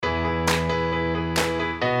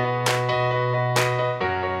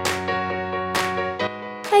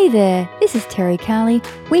Hey there, this is Terry Cowley,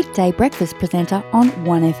 weekday breakfast presenter on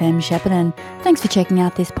 1FM Shepparton. Thanks for checking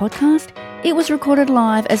out this podcast. It was recorded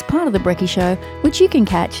live as part of The Brekkie Show, which you can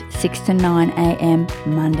catch 6 to 9 a.m.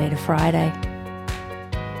 Monday to Friday.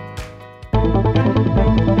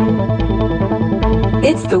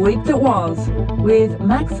 It's the week that was with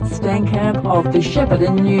Max Stankamp of the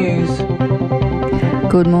Shepparton News.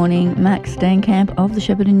 Good morning, Max Stankamp of the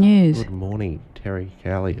Shepparton News. Good morning, Terry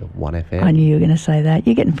Cowley of 1FM. I knew you were going to say that.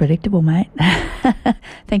 You're getting predictable, mate.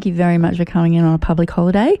 Thank you very much for coming in on a public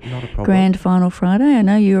holiday. Not a problem. Grand final Friday. I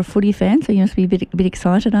know you're a footy fan, so you must be a bit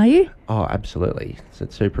excited, are you? Oh, absolutely.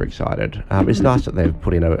 It's super excited. It's nice that they've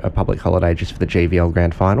put in a public holiday just for the GVL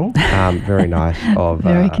Grand Final. Very nice of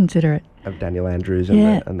Very considerate of Daniel Andrews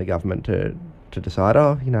and the government to decide,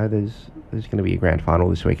 there's going to be a grand final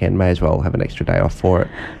this weekend, may as well have an extra day off for it.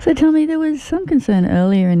 So tell me, there was some concern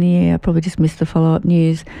earlier in the year, I probably just missed the follow-up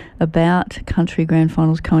news, about country grand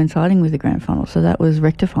finals coinciding with the grand final. So that was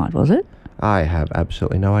rectified, was it? I have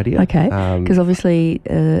absolutely no idea. Okay, because obviously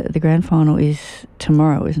the grand final is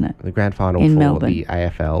tomorrow, isn't it? The grand final in for Melbourne. the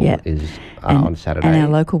AFL is on Saturday. And our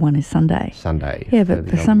local one is Sunday. Yeah, but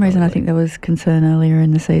for some reason I think there was concern earlier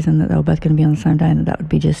in the season that they were both going to be on the same day and that would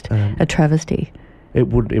be just a travesty. It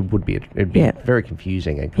would be very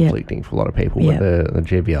confusing and conflicting for a lot of people. But the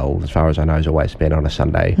GVL, as far as I know, has always been on a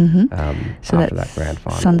Sunday so after that grand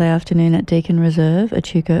final. Sunday afternoon at Deakin Reserve,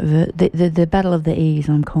 Echuca, the Battle of the E's,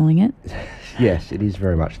 I'm calling it. Yes, it is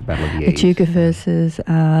very much the Battle of the E's. Echuca versus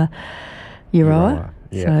Euroa.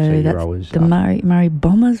 Yeah, so that's the Murray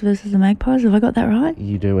Bombers versus the Magpies. Have I got that right?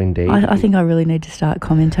 You do indeed. I think I really need to start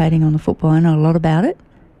commentating on the football. I know a lot about it.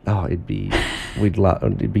 Oh, it'd be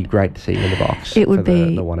great to see you in the box. It would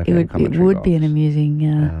be. The 1FM commentary it would box. be an amusing.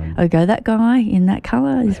 That guy in that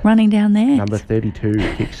colour is running down there. Number 32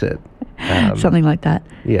 kicks it. Something like that.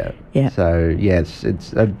 Yeah. Yeah. So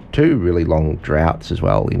it's two really long droughts as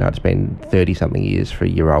well. You know, it's been 30-something years for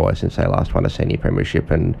Euroa since they last won a senior premiership,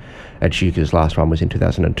 and Echuca's last one was in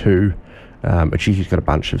 2002. Echuca's got a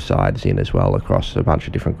bunch of sides in as well across a bunch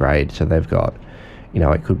of different grades, so they've got.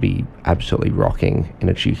 It could be absolutely rocking in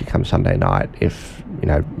Echuca come Sunday night if,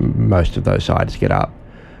 most of those sides get up.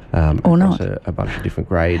 Or across not. A bunch of different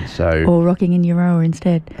grades. So or rocking in Euroa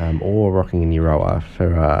instead. Or rocking in Euroa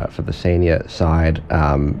for the senior side.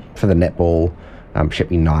 For the netball, Shep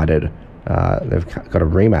United, they've got a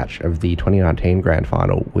rematch of the 2019 grand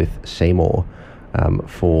final with Seymour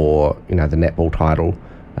for, the netball title.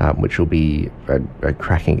 Which will be a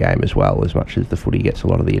cracking game as well, as much as the footy gets a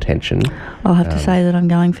lot of the attention. I'll have to say that I'm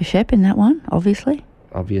going for Shep in that one, obviously.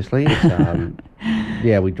 It's, we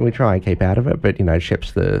try and keep out of it, but,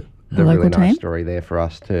 Shep's the really nice team story there for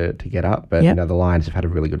us to get up. But, the Lions have had a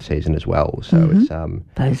really good season as well. So it's...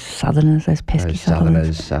 those Southerners, those pesky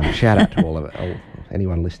Southerners. Shout out to all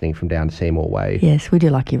anyone listening from down Seymour Way. Yes, we do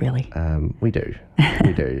like you, really. We do.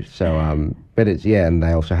 We do. So, but it's, and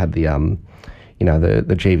they also had the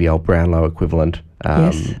GVL Brownlow equivalent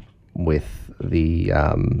with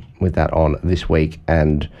that on this week,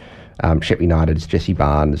 and Shep United's Jesse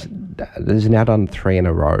Barnes has now done 3 in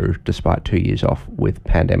a row despite 2 years off with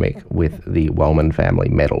pandemic with the Wellman family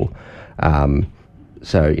medal.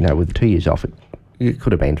 So with 2 years off, it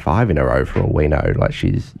could have been 5 in a row for all we know. Like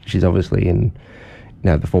she's obviously in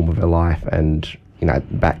the form of her life, and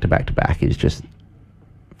back to back to back is just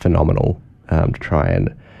phenomenal to try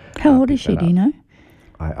and. How old is she, do you know?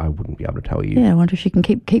 I wouldn't be able to tell you. Yeah, I wonder if she can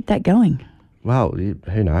keep that going. Well,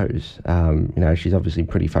 who knows? She's obviously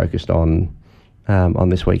pretty focused on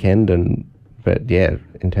this weekend, but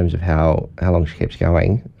in terms of how long she keeps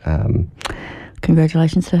going.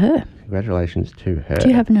 Congratulations to her. Congratulations to her. Do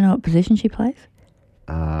you happen to know what position she plays?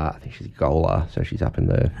 I think she's a goaler, so she's up in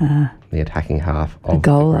the attacking half of a goaler.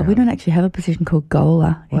 The ground. We don't actually have a position called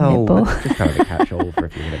goaler in netball. That's just kind of a catch-all for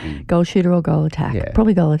if you're going to be... Goal shooter or goal attack. Yeah.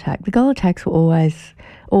 Probably goal attack. The goal attacks will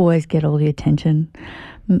always get all the attention.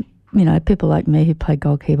 People like me who play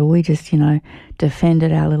goalkeeper, we just,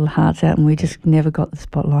 defended our little hearts out and we just never got the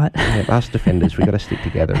spotlight. Yeah, us defenders, we've got to stick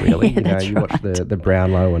together, really. You watch the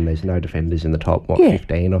Brownlow and there's no defenders in the top,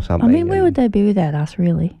 15 or something. I mean, where would they be without us,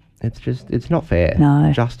 really? It's not fair.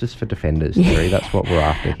 No. Justice for defenders, Terry. That's what we're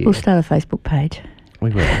after here. We'll start a Facebook page.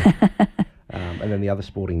 We will. And then the other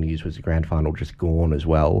sporting news was the grand final just gone as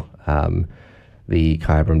well. The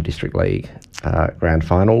Kyabram District League grand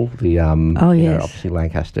final. Obviously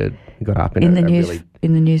Lancaster got up in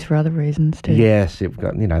the news for other reasons too. Yes, they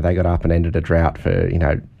got up and ended a drought for in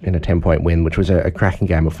a 10-point win, which was a cracking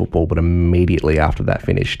game of football. But immediately after that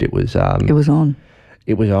finished, it was on.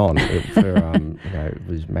 It was on. It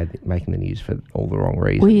was making the news for all the wrong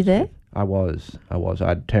reasons. Were you there? I was.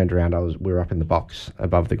 I'd turned around. We were up in the box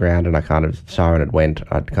above the ground, and I kind of siren had went.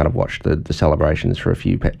 I'd kind of watched the celebrations for a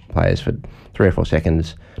few players for 3 or 4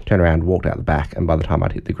 seconds. Turned around, walked out the back, and by the time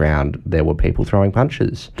I'd hit the ground, there were people throwing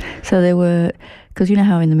punches. So there were, because you know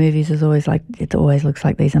how in the movies there's always it always looks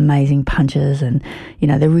like these amazing punches, and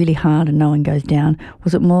they're really hard and no one goes down.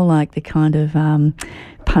 Was it more like the kind of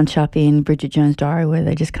punch up in Bridget Jones' Diary where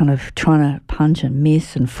they're just kind of trying to punch and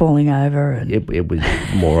miss and falling over? And it was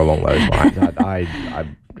more along those lines.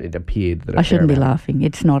 It appeared that I shouldn't be laughing.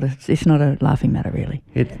 It's not a laughing matter, really.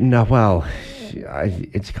 It's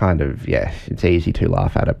kind of, it's easy to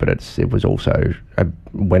laugh at it, but it was also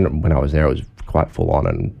when I was there, it was quite full on,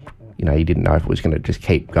 and you didn't know if it was going to just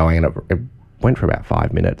keep going, and it went for about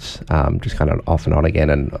 5 minutes, just kind of off and on again,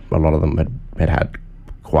 and a lot of them had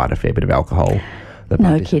quite a fair bit of alcohol.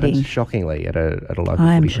 No kidding. Shockingly, at a local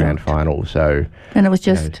footy grand final. So, and it was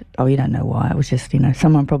just, you don't know why. It was just,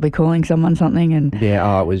 someone probably calling someone something, and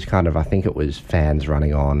it was kind of, I think it was fans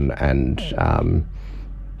running on and,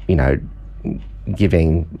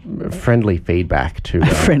 giving friendly feedback to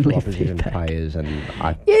opposition players, and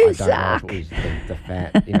I don't know if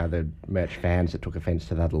it was the merch fans that took offence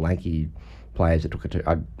to that, the lanky players that took it to.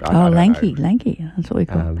 Lanky. That's what we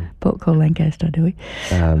call Lancaster, do we?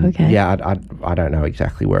 Okay. Yeah, I don't know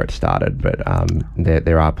exactly where it started, but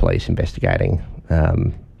there are police investigating,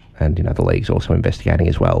 and the league's also investigating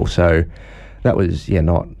as well. So that was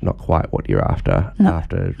not quite what you're after. No,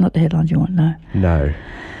 after not the headlines you want. No.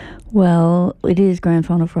 Well, it is Grand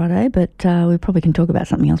Final Friday, but we probably can talk about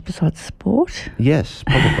something else besides sport. Yes,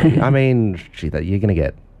 probably. I mean, that you're going to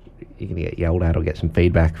get yelled at or get some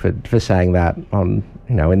feedback for saying that on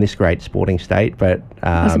in this great sporting state, but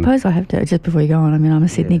I suppose I have to, just before you go on, I mean, I'm a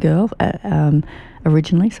Sydney girl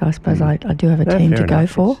originally, so I suppose I do have a team to go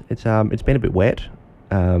for. It's been a bit wet,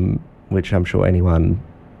 which I'm sure anyone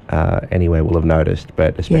anywhere will have noticed,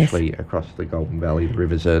 but especially across the Goulburn Valley, the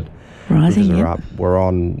rivers are rising. Up. We're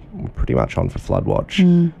pretty much on for flood watch,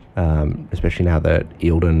 especially now that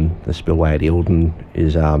the spillway at Eildon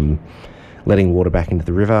is letting water back into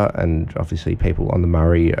the river, and obviously people on the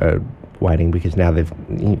Murray are waiting because now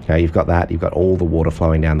you've got all the water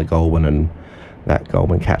flowing down the Goulburn and that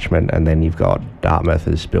Goulburn catchment, and then you've got Dartmouth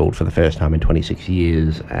has spilled for the first time in 26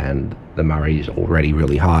 years, and the Murray is already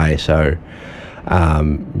really high. So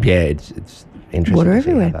it's interesting water to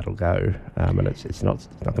everywhere. See how that'll go, and it's not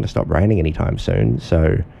going to stop raining anytime soon.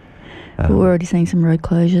 So we're already seeing some road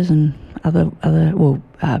closures and other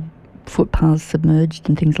footpaths submerged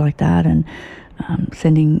and things like that, and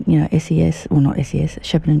sending SES, or not SES,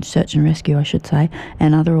 Shepparton Search and Rescue I should say,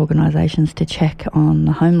 and other organisations to check on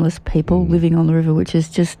the homeless people living on the river, which is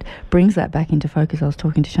just brings that back into focus. I was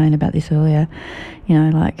talking to Shane about this earlier.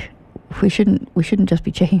 We shouldn't just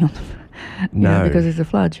be checking on them because there's a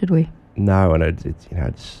flood, should we? No, and it's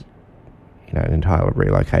an entire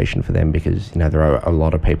relocation for them because there are a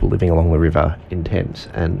lot of people living along the river in tents,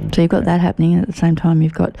 and so you've got that happening, and at the same time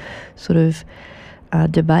you've got sort of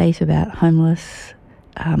debate about homeless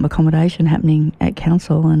accommodation happening at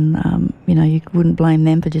council, and you wouldn't blame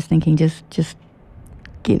them for just thinking just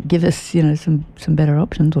give us some better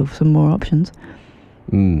options or some more options,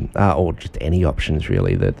 or just any options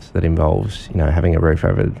really that involves having a roof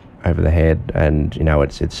over the head, and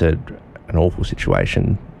it's an awful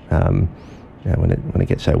situation. When it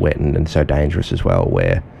gets so wet and so dangerous as well,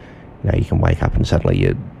 where you can wake up and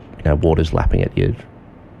suddenly water's lapping at your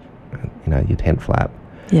tent flap.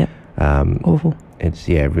 Yeah. Awful. It's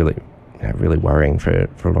really really worrying for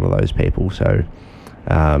a lot of those people. So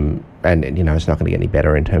and it's not going to get any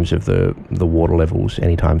better in terms of the water levels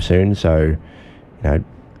anytime soon. So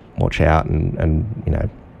watch out, and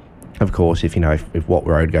of course, if what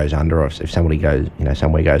road goes under, or if somebody goes,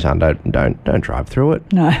 somewhere goes under, don't drive through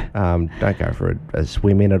it. No. Don't go for a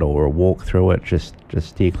swim in it or a walk through it. Just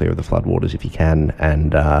steer clear of the floodwaters if you can,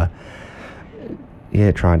 and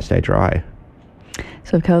try and stay dry.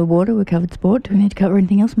 So we've covered water, we've covered sport. Do we need to cover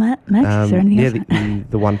anything else, Max? Is there anything else?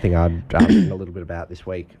 The one thing I'd written a little bit about this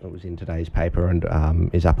week, it was in today's paper and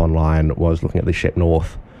is up online, was looking at the Shep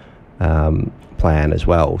North plan as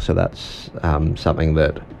well. So that's something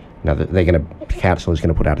that council is going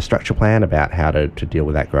to put out a structure plan about how to deal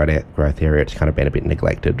with that growth area. It's kind of been a bit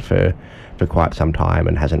neglected for quite some time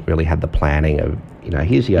and hasn't really had the planning of,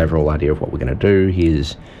 here's the overall idea of what we're going to do,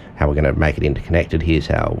 here's how we're going to make it interconnected, here's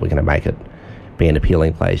how we're going to make it be an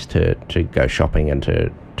appealing place to go shopping and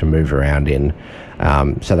to move around in.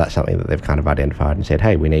 So that's something that they've kind of identified and said,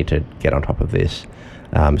 hey, we need to get on top of this.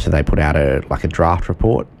 So they put out a draft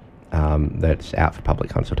report that's out for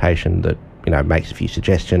public consultation that makes a few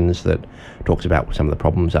suggestions, that talks about some of the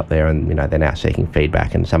problems up there, and they're now seeking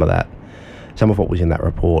feedback. And some of what was in that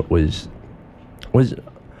report was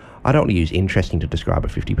I don't want to use interesting to describe a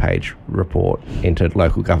 50-page report into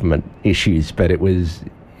local government issues, but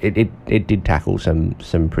it did tackle some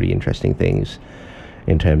pretty interesting things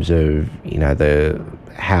in terms of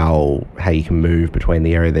how you can move between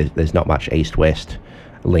the area. There's not much east-west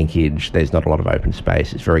linkage. There's not a lot of open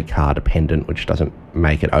space. It's very car dependent, which doesn't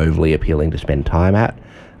make it overly appealing to spend time at.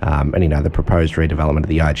 And the proposed redevelopment of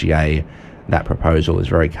the IGA, that proposal is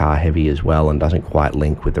very car heavy as well, and doesn't quite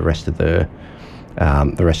link with the rest of the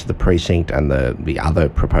precinct, and the other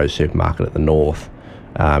proposed supermarket at the north.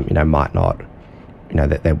 Might not.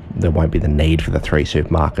 There won't be the need for the 3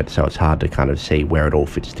 supermarkets, so it's hard to kind of see where it all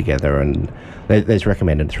fits together. And there's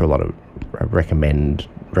recommended through a lot of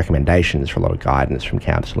recommendations for a lot of guidance from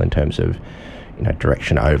council in terms of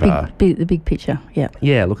direction over the big picture.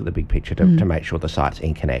 Look at the big picture to make sure the sites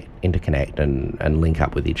interconnect and link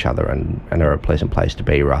up with each other and are a pleasant place to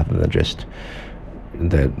be, rather than just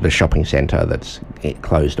the shopping centre that's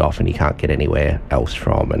closed off and you can't get anywhere else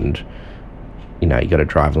from, and you got to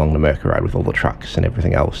drive along the Merker Road with all the trucks and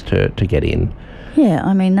everything else to get in. Yeah,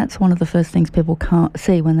 I mean, that's one of the first things people can't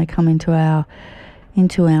see when they come into our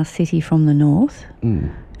city from the north.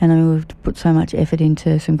 And I mean, we've put so much effort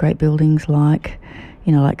into some great buildings like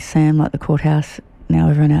Sam, like the courthouse. Now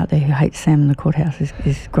everyone out there who hates Sam and the courthouse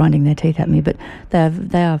is grinding their teeth at me, but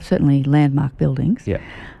they are certainly landmark buildings. Yeah.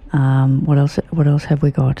 What else have we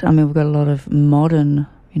got? I mean, we've got a lot of modern,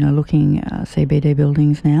 looking CBD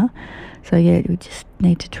buildings now. So yeah, we just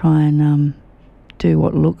need to try and do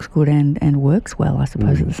what looks good and works well, I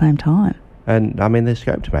suppose, at the same time. And I mean, there's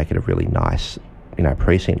scope to make it a really nice,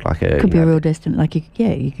 precinct, like a could be a real destination. Like you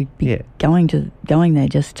could be going there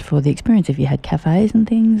just for the experience if you had cafes and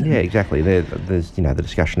things. Yeah, exactly. There's the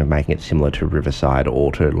discussion of making it similar to Riverside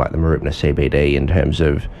or to like the Mooroopna CBD in terms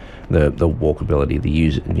of the walkability, the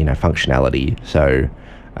user, functionality. So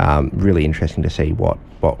really interesting to see what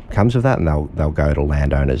comes of that, and they'll go to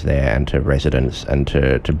landowners there and to residents and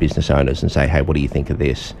to business owners and say, hey, what do you think of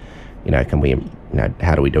this? Can we,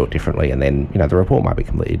 how do we do it differently? And then the report might be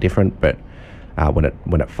completely different, but when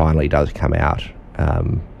it finally does come out,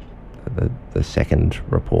 the second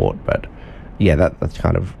report. But yeah, that's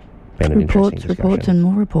kind of been an interesting discussion. Reports and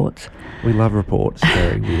more reports. We love reports,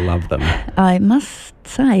 Terry. We love them. I must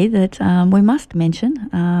say that we must mention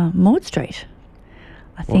Maud Street.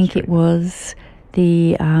 I think it was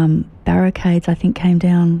the barricades, I think, came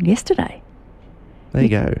down yesterday. There you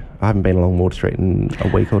go. I haven't been along Maud Street in a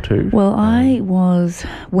week or two. Well,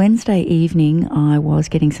 Wednesday evening, I was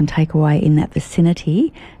getting some takeaway in that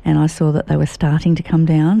vicinity, and I saw that they were starting to come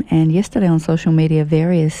down. And yesterday on social media,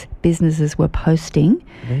 various businesses were posting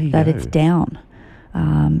that it's down.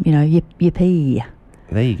 Yippee.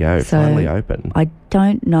 There you go. So finally open. I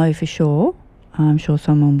don't know for sure. I'm sure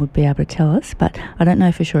someone would be able to tell us, but I don't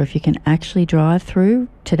know for sure if you can actually drive through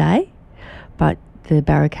today, but the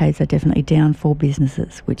barricades are definitely down for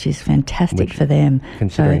businesses, which is fantastic for them.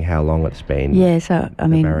 Considering how long it's been. Yeah, so I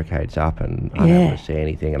mean, the barricades up and unable to see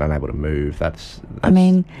anything and unable to move. That's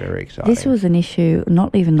very exciting. This was an issue,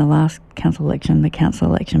 not even the last council election, the council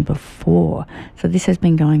election before. So this has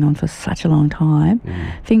been going on for such a long time.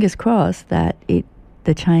 Fingers crossed that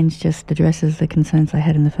the change just addresses the concerns they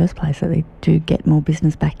had in the first place, that they do get more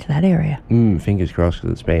business back to that area. Fingers crossed,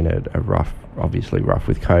 because it's been a rough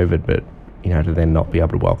with COVID, but to then not be able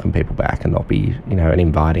to welcome people back and not be, an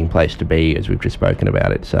inviting place to be, as we've just spoken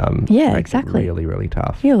about, it's exactly. Really, really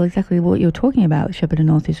tough. Yeah, well, exactly what you're talking about. Shepparton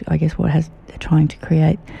North is, I guess, what they're trying to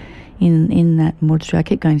create in that Maud Street. I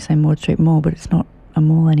keep going to say Maud Street Mall, but it's not a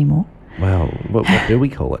mall anymore. Well, what do we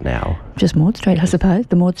call it now? Just Maud Street, I suppose.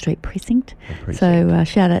 The Maud Street Precinct. So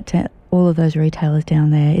shout out to all of those retailers down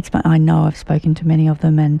there. I know I've spoken to many of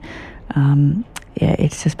them, and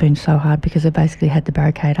it's just been so hard because they basically had the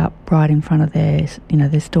barricade up right in front of their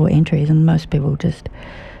store entries, and most people just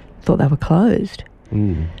thought they were closed.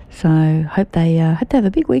 So hope they have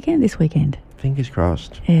a big weekend this weekend. Fingers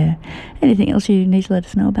crossed. Yeah. Anything else you need to let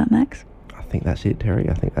us know about, Max? I think that's it, Terry.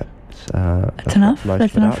 I think that's enough.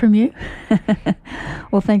 That's enough from you.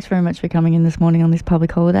 Well, thanks very much for coming in this morning on this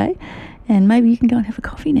public holiday. And maybe you can go and have a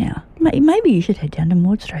coffee now. Maybe you should head down to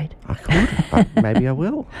Maud Street. I could. Maybe I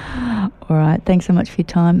will. All right. Thanks so much for your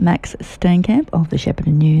time. Max Steenkamp of the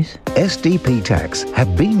Shepparton News. SDP Tax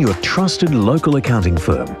have been your trusted local accounting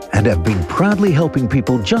firm and have been proudly helping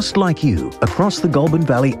people just like you across the Goulburn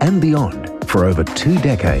Valley and beyond for over 2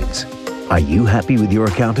 decades. Are you happy with your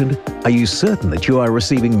accountant? Are you certain that you are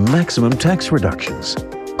receiving maximum tax reductions?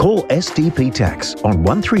 Call SDP Tax on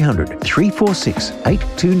 1300 346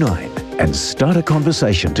 829 and start a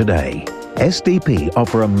conversation today. SDP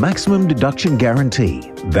offer a maximum deduction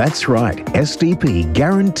guarantee. That's right, SDP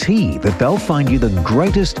guarantee that they'll find you the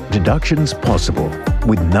greatest deductions possible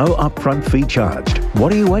with no upfront fee charged.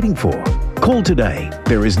 What are you waiting for? Call today.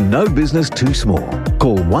 There is no business too small.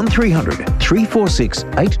 Call 1300 346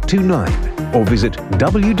 829 or visit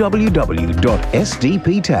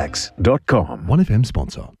www.sdptax.com. 1FM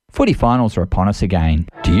sponsor. Footy finals are upon us again.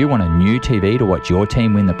 Do you want a new TV to watch your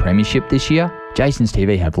team win the premiership this year? Jason's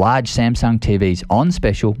TV have large Samsung TVs on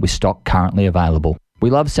special with stock currently available. We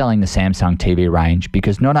love selling the Samsung TV range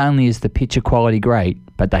because not only is the picture quality great,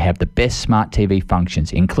 but they have the best smart TV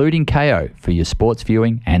functions, including KO for your sports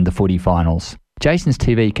viewing and the footy finals. Jason's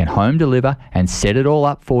TV can home deliver and set it all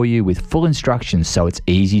up for you with full instructions so it's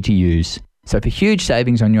easy to use. So for huge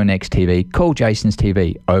savings on your next TV, call Jason's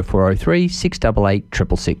TV 0403 688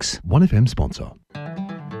 666. 1FM sponsor.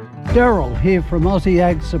 Daryl here from Aussie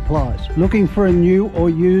Ag Supplies. Looking for a new or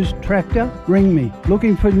used tractor? Ring me.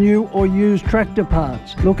 Looking for new or used tractor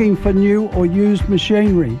parts? Looking for new or used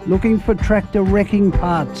machinery? Looking for tractor wrecking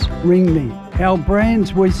parts? Ring me. Our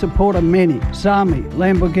brands we support are many: Sami,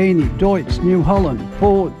 Lamborghini, Deutz, New Holland,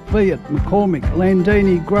 Ford, Fiat, McCormick,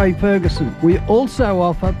 Landini, Gray Ferguson. We also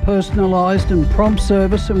offer personalised and prompt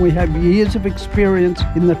service, and we have years of experience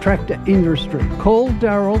in the tractor industry. Call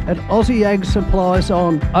Daryl at Aussie Ag Supplies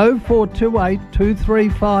on 0428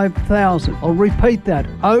 235 1000. I'll repeat that,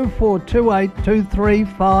 0428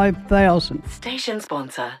 235 1000. Station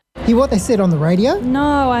sponsor. Hear what they said on the radio?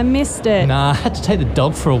 No, I missed it. Nah, I had to take the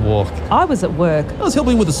dog for a walk. I was at work. I was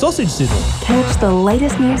helping with a sausage sizzle. Catch the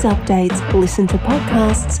latest news updates, listen to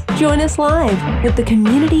podcasts, join us live with the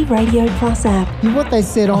Community Radio Plus app. Hear what they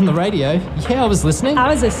said on the radio? Yeah, I was listening. I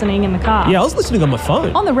was listening in the car. Yeah, I was listening on my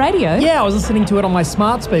phone. On the radio? Yeah, I was listening to it on my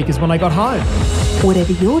smart speakers when I got home.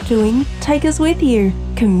 Whatever you're doing, take us with you.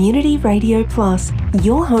 Community Radio Plus,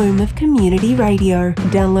 your home of community radio.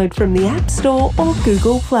 Download from the App Store or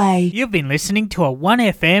Google Play. You've been listening to a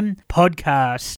 1FM podcast.